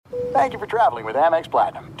Thank you for traveling with Amex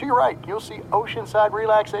Platinum. To your right, you'll see oceanside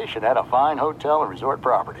relaxation at a fine hotel and resort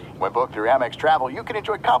property. When booked through Amex Travel, you can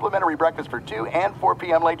enjoy complimentary breakfast for 2 and 4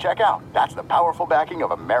 p.m. late checkout. That's the powerful backing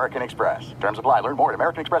of American Express. Terms apply. Learn more at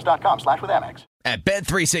americanexpress.com/withAmex. At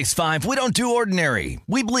Bet365, we don't do ordinary.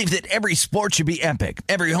 We believe that every sport should be epic.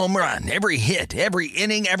 Every home run, every hit, every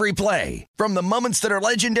inning, every play. From the moments that are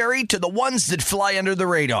legendary to the ones that fly under the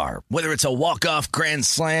radar. Whether it's a walk-off grand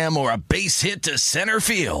slam or a base hit to center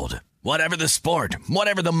field. Whatever the sport,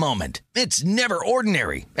 whatever the moment, it's never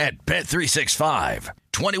ordinary at Bet365.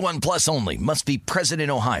 21 plus only. Must be present in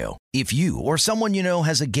Ohio. If you or someone you know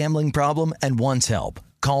has a gambling problem and wants help,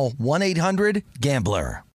 call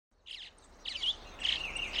 1-800-GAMBLER.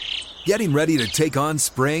 Getting ready to take on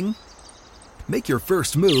spring? Make your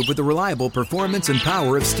first move with the reliable performance and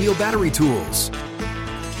power of Steel battery tools.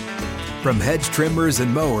 From hedge trimmers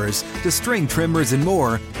and mowers to string trimmers and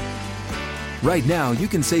more, right now you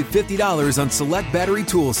can save $50 on select battery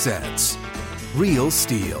tool sets. Real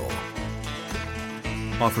Steel.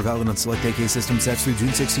 Offer valid on select AK system sets through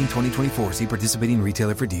June 16, 2024. See participating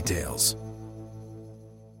retailer for details.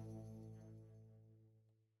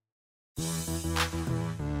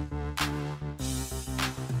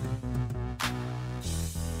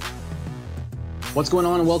 What's going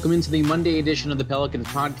on, and welcome into the Monday edition of the Pelicans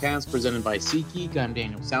podcast presented by SeatGeek. I'm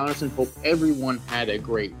Daniel Sallerson. Hope everyone had a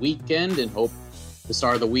great weekend and hope the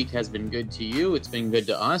start of the week has been good to you. It's been good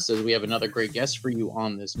to us as we have another great guest for you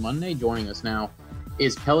on this Monday. Joining us now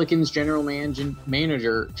is Pelicans General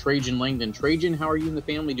Manager Trajan Langdon. Trajan, how are you and the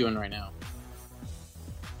family doing right now?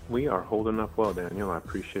 We are holding up well, Daniel. I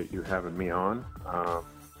appreciate you having me on.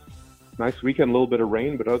 Nice weekend, a little bit of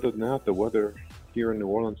rain, but other than that, the weather here in New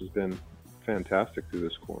Orleans has been fantastic through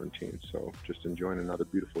this quarantine, so just enjoying another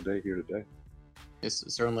beautiful day here today. This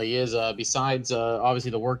certainly is. Besides obviously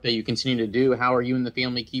the work that you continue to do, how are you and the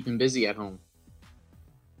family keeping busy at home?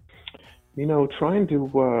 You know, trying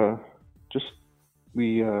to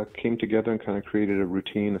we came together and kind of created a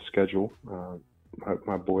routine, a schedule.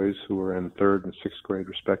 My boys, who are in 3rd and 6th grade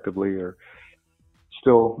respectively, are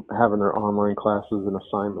still having their online classes and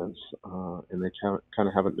assignments, and they kind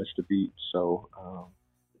of haven't missed a beat. So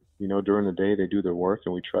you know, during the day they do their work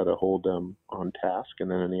and we try to hold them on task.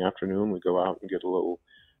 And then in the afternoon we go out and get a little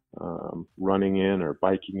running in or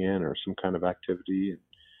biking in or some kind of activity.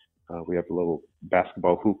 We have a little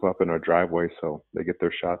basketball hoop up in our driveway, so they get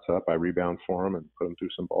their shots up. I rebound for them and put them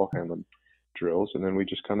through some ball handling drills. And then we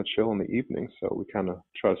just kind of chill in the evening. So we kind of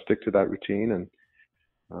try to stick to that routine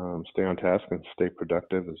and stay on task and stay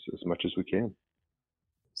productive as much as we can.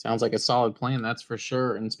 Sounds like a solid plan, that's for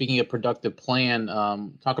sure. And speaking of productive plan,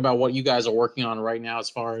 talk about what you guys are working on right now as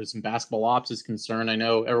far as basketball ops is concerned. I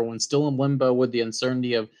know everyone's still in limbo with the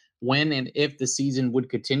uncertainty of when and if the season would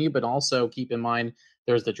continue, but also keep in mind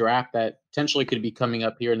there's the draft that potentially could be coming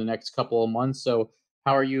up here in the next couple of months. So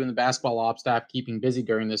how are you and the basketball ops staff keeping busy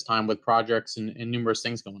during this time with projects and numerous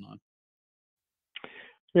things going on?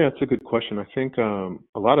 Yeah, it's a good question. I think a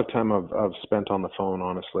lot of time I've spent on the phone,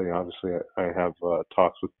 honestly. Obviously, I have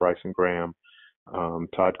talks with Bryson Graham,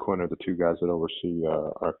 Todd Quinn are the two guys that oversee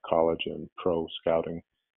our college and pro scouting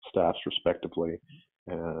staffs, respectively.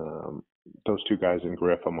 Those two guys in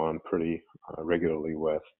Griff I'm on pretty regularly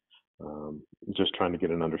with, just trying to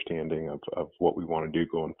get an understanding of what we want to do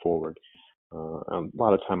going forward. A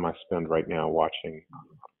lot of time I spend right now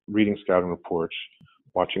reading scouting reports,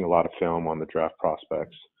 watching a lot of film on the draft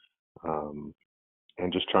prospects,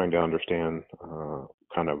 and just trying to understand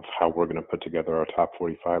kind of how we're going to put together our top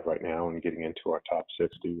 45 right now and getting into our top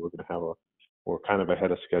 60. We're kind of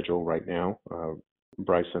ahead of schedule right now.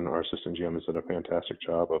 Bryson, our assistant GM, has done a fantastic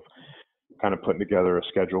job of kind of putting together a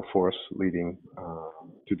schedule for us leading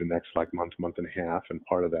through the next month and a half. And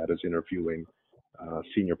part of that is interviewing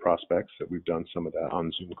senior prospects. That we've done some of that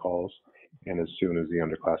on Zoom calls. And as soon as the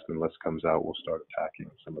underclassmen list comes out, we'll start attacking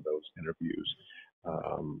some of those interviews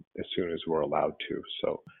as soon as we're allowed to.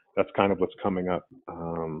 So that's kind of what's coming up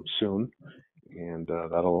soon. And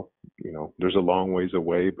that'll, there's a long ways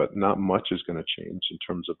away, but not much is going to change in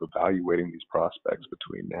terms of evaluating these prospects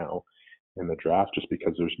between now and the draft, just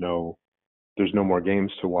because there's no more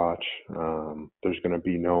games to watch. There's going to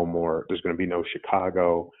be no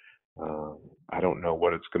Chicago. I don't know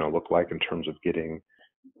what it's going to look like in terms of getting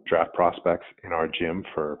draft prospects in our gym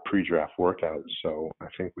for pre-draft workouts. So I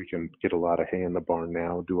think we can get a lot of hay in the barn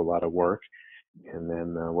now, do a lot of work, and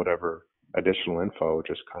then whatever additional info,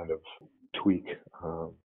 just kind of tweak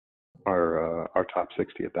our top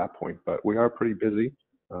 60 at that point. But we are pretty busy,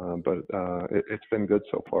 but it's been good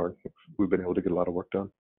so far. We've been able to get a lot of work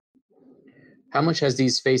done. How much has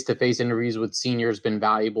these face-to-face interviews with seniors been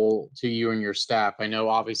valuable to you and your staff? I know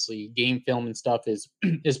obviously game film and stuff is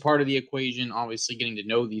is part of the equation. Obviously, getting to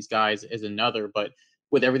know these guys is another. But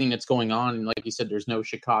with everything that's going on, and like you said, there's no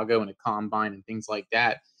Chicago and a combine and things like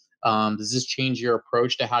that. Does this change your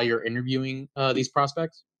approach to how you're interviewing these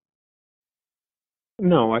prospects?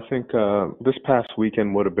 No, I think this past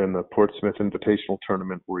weekend would have been the Portsmouth Invitational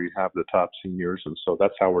Tournament where you have the top seniors, and so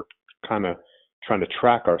that's how we're kind of trying to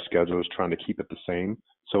track our schedules, trying to keep it the same.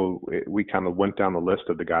 So we kind of went down the list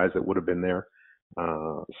of the guys that would have been there.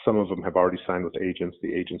 Some of them have already signed with agents.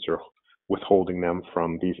 The agents are withholding them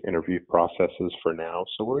from these interview processes for now.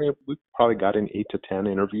 So we've probably got in 8 to 10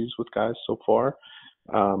 interviews with guys so far.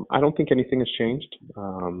 I don't think anything has changed.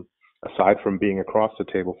 Aside from being across the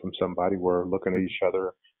table from somebody, we're looking at each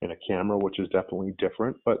other in a camera, which is definitely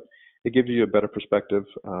different, but it gives you a better perspective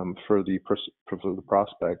for the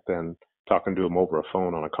prospect than talking to them over a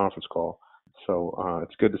phone on a conference call. So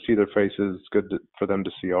it's good to see their faces. It's good for them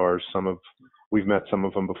to see ours. We've met some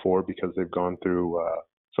of them before because they've gone through.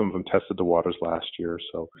 Some of them tested the waters last year.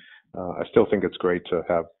 So I still think it's great to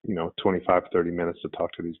have 25, 30 minutes to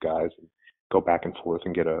talk to these guys and go back and forth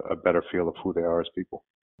and get a better feel of who they are as people.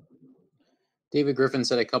 David Griffin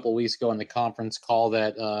said a couple of weeks ago on the conference call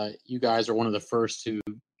that you guys are one of the first to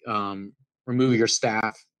remove your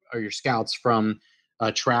staff or your scouts from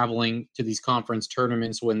traveling to these conference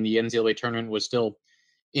tournaments when the NCAA tournament was still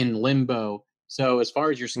in limbo. So as far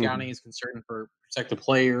as your scouting is concerned for prospective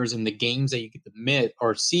players and the games that you get to admit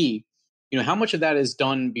or see, how much of that is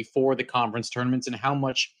done before the conference tournaments and how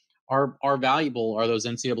much are valuable are those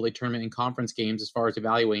NCAA tournament and conference games as far as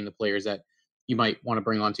evaluating the players that you might want to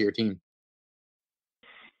bring onto your team?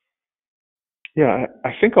 Yeah,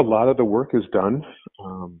 I think a lot of the work is done.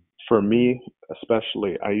 For me,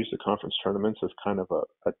 especially, I use the conference tournaments as kind of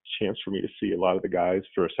a chance for me to see a lot of the guys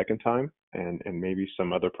for a second time, and maybe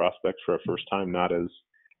some other prospects for a first time, not as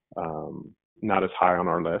high on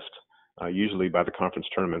our list. Usually, by the conference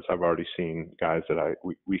tournaments, I've already seen guys that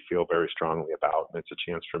we feel very strongly about, and it's a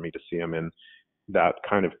chance for me to see them in that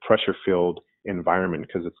kind of pressure-filled environment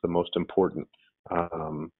because it's the most important.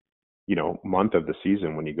 Month of the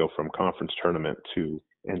season when you go from conference tournament to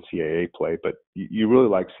NCAA play, but you really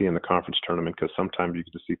like seeing the conference tournament because sometimes you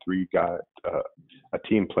get to see a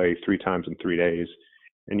team play 3 times in 3 days,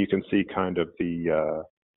 and you can see kind of the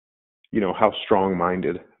how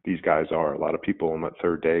strong-minded these guys are. A lot of people on that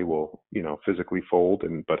third day will physically fold,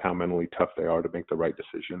 but how mentally tough they are to make the right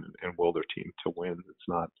decision and will their team to win. It's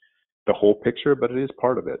not the whole picture, but it is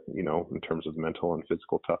part of it, in terms of mental and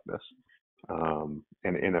physical toughness.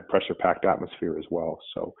 And in a pressure-packed atmosphere as well.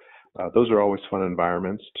 So those are always fun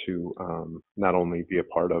environments to not only be a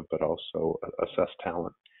part of, but also assess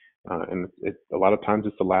talent. And a lot of times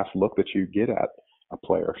it's the last look that you get at a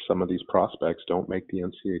player. Some of these prospects don't make the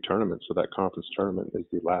NCAA tournament, so that conference tournament is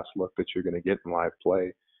the last look that you're going to get in live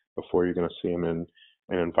play before you're going to see them in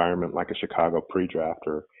an environment like a Chicago pre-draft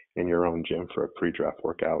or in your own gym for a pre-draft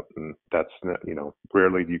workout. And that's,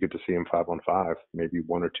 rarely do you get to see them 5-on-5, maybe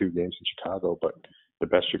 1 or 2 games in Chicago, but the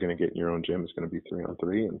best you're going to get in your own gym is going to be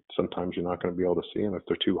 3-on-3. And sometimes you're not going to be able to see them if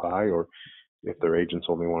they're too high or if their agents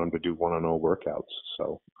only want them to do 1-on-0 workouts.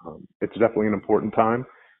 So it's definitely an important time.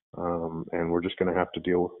 And we're just going to have to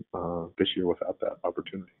deal this year without that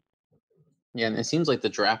opportunity. Yeah, and it seems like the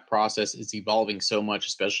draft process is evolving so much,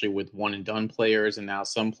 especially with one and done players. And now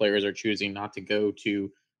some players are choosing not to go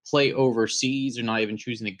to play overseas or not even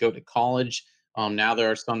choosing to go to college. Now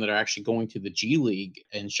there are some that are actually going to the G League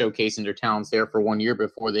and showcasing their talents there for 1 year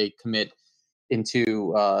before they commit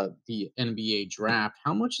into the NBA draft.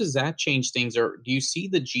 How much does that change things? Or do you see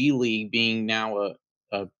the G League being now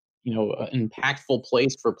an impactful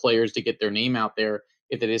place for players to get their name out there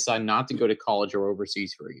if they decide not to go to college or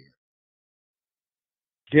overseas for a year?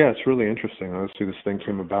 Yeah, it's really interesting. Honestly, this thing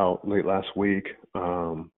came about late last week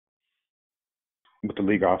with the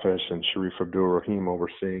league office and Sharif Abdul-Rahim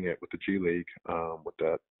overseeing it with the G League, with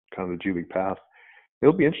that kind of the G League path.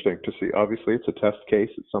 It'll be interesting to see. Obviously, it's a test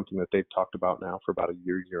case. It's something that they've talked about now for about a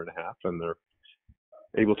year and a half, and they're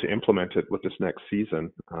able to implement it with this next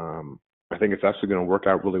season. I think it's actually going to work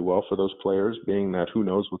out really well for those players, being that who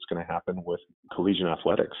knows what's going to happen with collegiate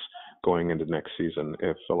athletics going into next season.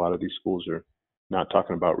 If a lot of these schools are not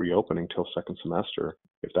talking about reopening till second semester,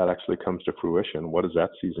 if that actually comes to fruition, what is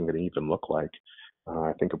that season going to even look like?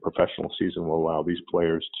 I think a professional season will allow these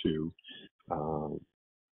players to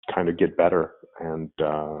kind of get better and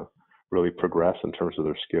really progress in terms of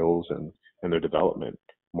their skills and their development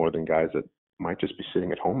more than guys that might just be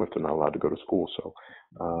sitting at home if they're not allowed to go to school. So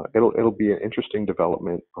it'll be an interesting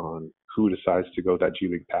development on who decides to go that G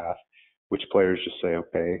League path which players just say,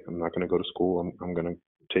 okay, I'm not going to go to school. I'm going to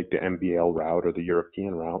take the NBL route or the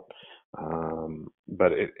European route.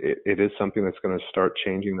 But it is something that's going to start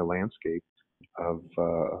changing the landscape of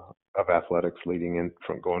athletics leading in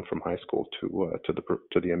from going from high school to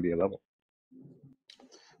the NBA level.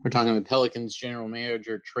 We're talking with Pelicans general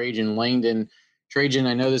manager Trajan Langdon. Trajan,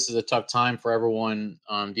 I know this is a tough time for everyone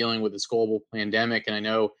dealing with this global pandemic, and I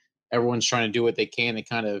know everyone's trying to do what they can to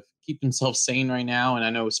kind of keep themselves sane right now. And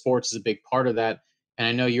I know sports is a big part of that. And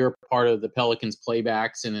I know you're part of the Pelicans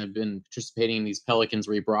playbacks and have been participating in these Pelicans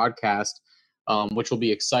rebroadcast, which will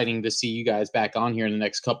be exciting to see you guys back on here in the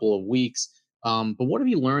next couple of weeks. But what have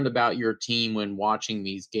you learned about your team when watching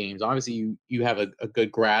these games? Obviously, you have a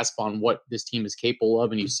good grasp on what this team is capable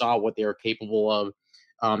of, and you saw what they were capable of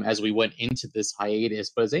as we went into this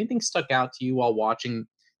hiatus. But has anything stuck out to you while watching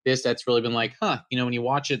this that's really been like, when you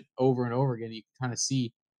watch it over and over again, you can kind of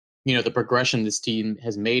see, the progression this team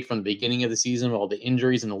has made from the beginning of the season, all the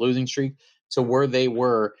injuries and the losing streak, to where they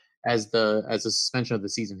were as the suspension of the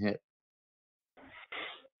season hit?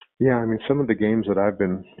 Yeah, I mean, some of the games that I've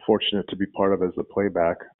been fortunate to be part of as the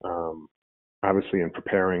playback, obviously in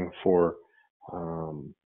preparing for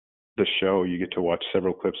the show, you get to watch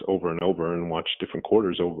several clips over and over and watch different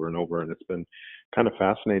quarters over and over. And it's been kind of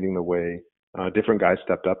fascinating the way different guys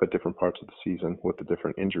stepped up at different parts of the season with the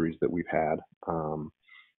different injuries that we've had.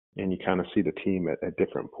 And you kind of see the team at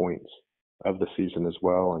different points of the season as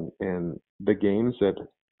well. And the games that,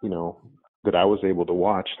 that I was able to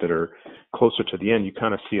watch that are closer to the end, you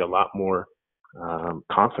kind of see a lot more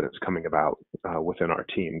confidence coming about within our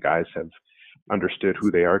team. Guys have understood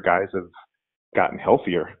who they are. Guys have gotten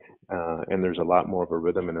healthier, and there's a lot more of a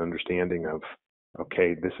rhythm and understanding of,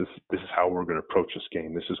 okay, this is how we're going to approach this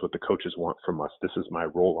game. This is what the coaches want from us. This is my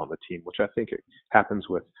role on the team, which I think it happens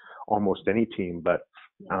with almost any team, but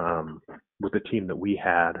with the team that we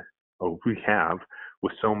have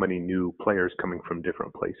with so many new players coming from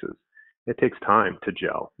different places, it takes time to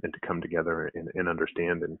gel and to come together and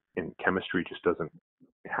understand, and chemistry just doesn't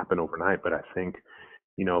happen overnight. But I think,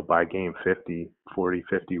 by game 50,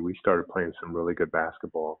 we started playing some really good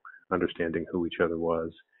basketball, understanding who each other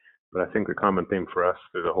was. But I think the common theme for us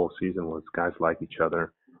through the whole season was guys like each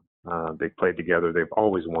other. They played together. They've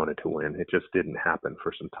always wanted to win. It just didn't happen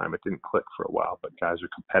for some time. It didn't click for a while, but guys are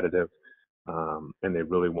competitive, and they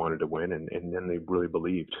really wanted to win. And then they really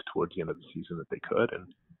believed towards the end of the season that they could.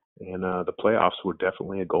 And the playoffs were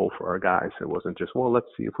definitely a goal for our guys. It wasn't just, well, let's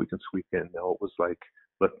see if we can squeak in. No, it was like,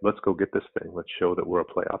 let's go get this thing. Let's show that we're a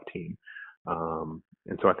playoff team.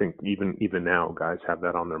 And so I think even now, guys have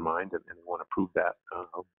that on their mind, and they want to prove that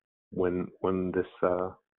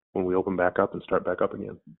when we open back up and start back up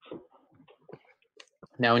again.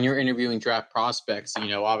 Now, when you're interviewing draft prospects,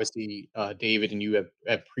 obviously, David, and you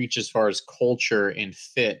have preached as far as culture and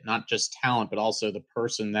fit, not just talent, but also the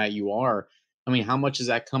person that you are. I mean, how much does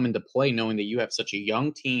that come into play, knowing that you have such a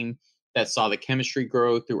young team that saw the chemistry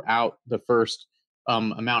grow throughout the first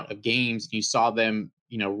amount of games? You saw them,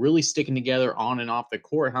 really sticking together on and off the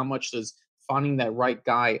court. How much does finding that right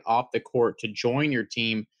guy off the court to join your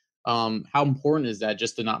team, how important is that,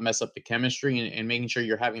 just to not mess up the chemistry and making sure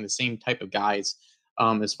you're having the same type of guys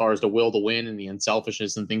as far as the will to win and the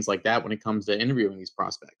unselfishness and things like that when it comes to interviewing these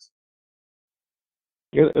prospects?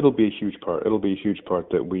 It'll be a huge part. It'll be a huge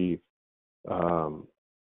part that we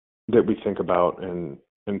think about and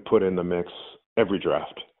put in the mix every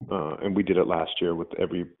draft. And we did it last year with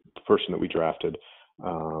every person that we drafted.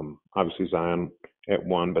 Obviously Zion at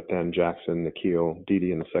 1, but then Jackson, Nikhil,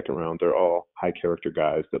 Didi in the second round. They're all high character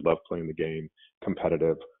guys that love playing the game,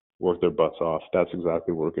 competitive, work their butts off. That's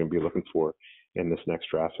exactly what we're going to be looking for in this next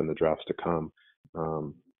draft and the drafts to come.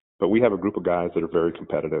 But we have a group of guys that are very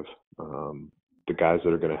competitive. The guys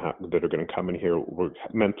that are going to come in here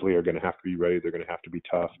mentally are going to have to be ready. They're going to have to be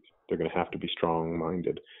tough. They're going to have to be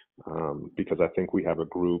strong-minded, because I think we have a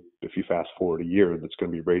group, if you fast forward a year, that's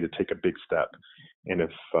going to be ready to take a big step. And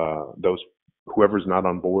if whoever's not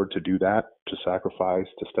on board to do that, to sacrifice,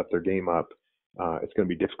 to step their game up, it's going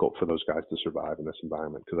to be difficult for those guys to survive in this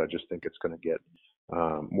environment, because I just think it's going to get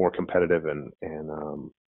more competitive and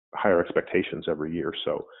higher expectations every year.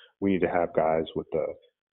 So we need to have guys with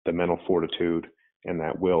the mental fortitude and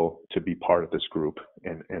that will to be part of this group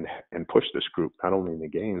and push this group, not only in the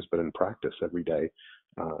games, but in practice every day.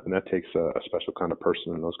 And that takes a special kind of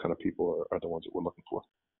person, and those kind of people are the ones that we're looking for.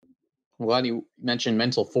 I'm glad you mentioned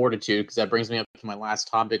mental fortitude, because that brings me up to my last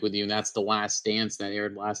topic with you, and that's The Last Dance that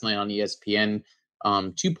aired last night on ESPN.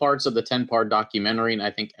 2 parts of the 10-part documentary, and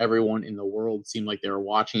I think everyone in the world seemed like they were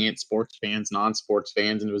watching it, sports fans, non-sports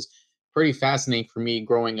fans, and it was pretty fascinating for me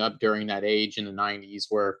growing up during that age in the 90s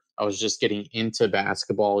where I was just getting into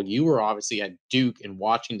basketball. You were obviously at Duke and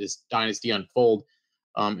watching this dynasty unfold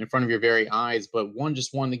in front of your very eyes. But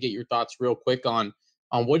just wanted to get your thoughts real quick on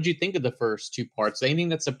what did you think of the first two parts? Anything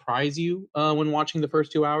that surprised you when watching the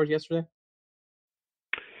first 2 hours yesterday?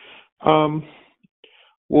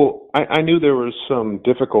 Well, I knew there was some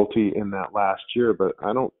difficulty in that last year, but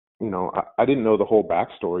I didn't know the whole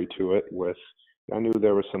backstory to it. I knew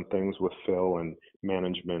there were some things with Phil and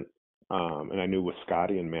management, and I knew with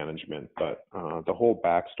Scotty and management, but the whole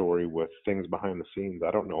backstory with things behind the scenes,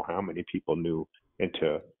 I don't know how many people knew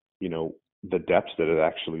into, the depths that it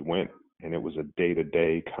actually went. And it was a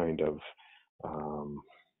day-to-day kind of,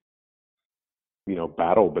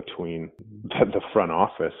 battle between the front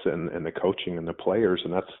office and the coaching and the players.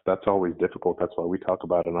 And that's always difficult. That's why we talk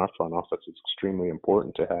about in our front office, it's extremely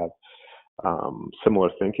important to have similar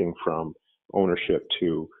thinking from ownership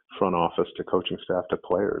to front office to coaching staff to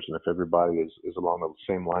players. And if everybody is along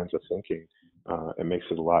the same lines of thinking, it makes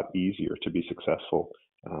it a lot easier to be successful.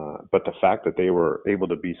 But the fact that they were able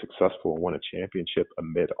to be successful and win a championship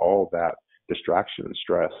amid all that distraction and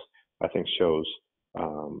stress, I think shows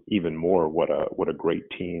even more what a great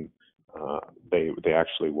team they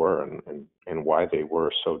actually were, and why they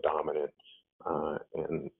were so dominant,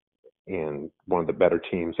 and one of the better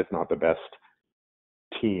teams, if not the best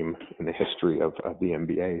team in the history of the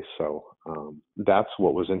NBA. So that's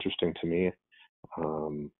what was interesting to me.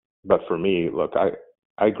 But for me, look,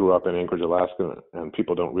 I grew up in Anchorage, Alaska, and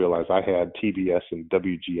people don't realize I had TBS and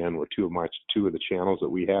WGN were two of the channels that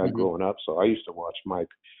we had growing up. So I used to watch Mike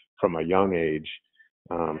from a young age.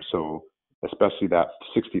 So especially that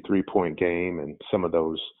 63-point game and some of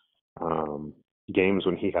those games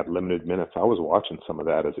when he had limited minutes, I was watching some of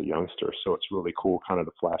that as a youngster. So it's really cool kind of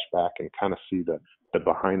to flash back and kind of see the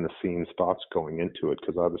behind the scenes thoughts going into it.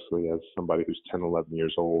 Because obviously as somebody who's 10, 11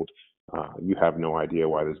 years old, you have no idea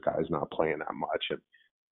why this guy's not playing that much. And,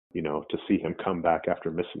 to see him come back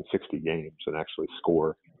after missing 60 games and actually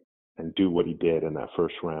score and do what he did in that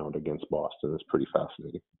first round against Boston is pretty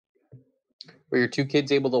fascinating. Were your two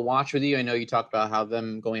kids able to watch with you? I know you talked about how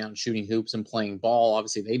them going out and shooting hoops and playing ball.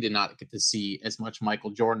 Obviously, they did not get to see as much Michael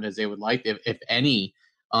Jordan as they would like, if any.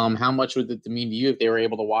 How much would it mean to you if they were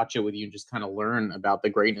able to watch it with you and just kind of learn about the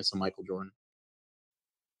greatness of Michael Jordan?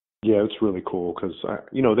 Yeah, it's really cool because,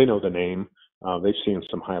 they know the name. They've seen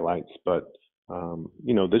some highlights, but,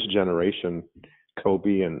 this generation,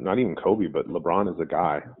 Kobe, and not even Kobe, but LeBron is a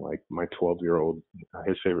guy. Like my 12-year-old,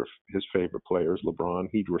 his favorite player is LeBron.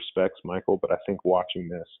 He respects Michael, but I think watching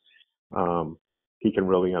this, he can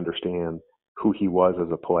really understand who he was as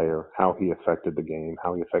a player, how he affected the game,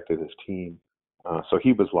 how he affected his team. So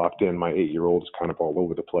he was locked in. My 8-year-old is kind of all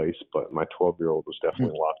over the place, but my 12-year-old was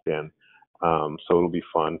definitely locked in. So it'll be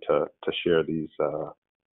fun to share these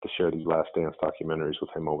Last Dance documentaries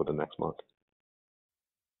with him over the next month.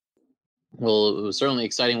 Well, it was certainly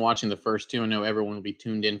exciting watching the first two. I know everyone will be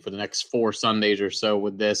tuned in for the next 4 Sundays or so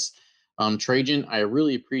with this. Trajan, I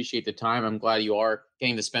really appreciate the time. I'm glad you are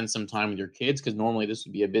getting to spend some time with your kids because normally this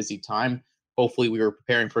would be a busy time. Hopefully we were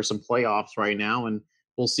preparing for some playoffs right now, and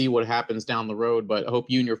we'll see what happens down the road. But I hope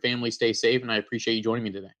you and your family stay safe, and I appreciate you joining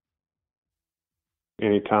me today.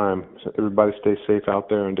 Anytime. So everybody stay safe out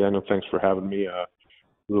there. And Daniel, thanks for having me.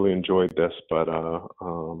 Really enjoyed this, but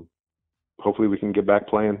hopefully we can get back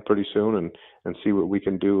playing pretty soon and see what we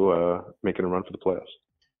can do making a run for the playoffs.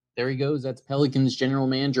 There he goes. That's Pelicans general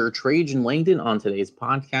manager Trajan Langdon on today's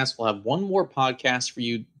podcast. We'll have one more podcast for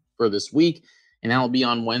you for this week, and that will be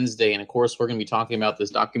on Wednesday. And, of course, we're going to be talking about this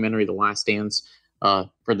documentary, The Last Dance,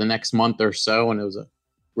 for the next month or so. And it was a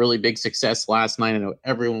really big success last night. I know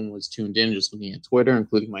everyone was tuned in just looking at Twitter,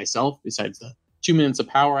 including myself, besides the 2 minutes of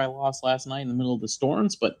power I lost last night in the middle of the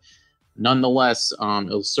storms. But nonetheless,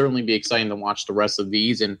 it'll certainly be exciting to watch the rest of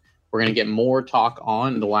these. And we're going to get more talk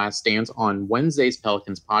on The Last Dance on Wednesday's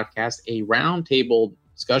Pelicans podcast, a roundtable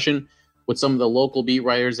discussion with some of the local beat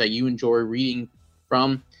writers that you enjoy reading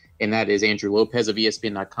from. And that is Andrew Lopez of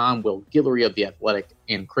ESPN.com, Will Guillory of The Athletic,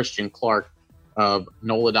 and Christian Clark of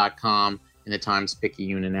NOLA.com and the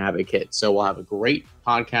Times-Picayune and Advocate. So we'll have a great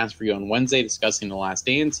podcast for you on Wednesday discussing The Last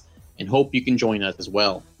Dance, and hope you can join us as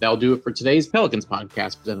well. That'll do it for today's Pelicans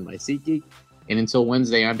podcast presented by SeatGeek. And until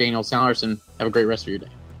Wednesday, I'm Daniel Salerson. Have a great rest of your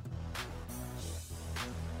day.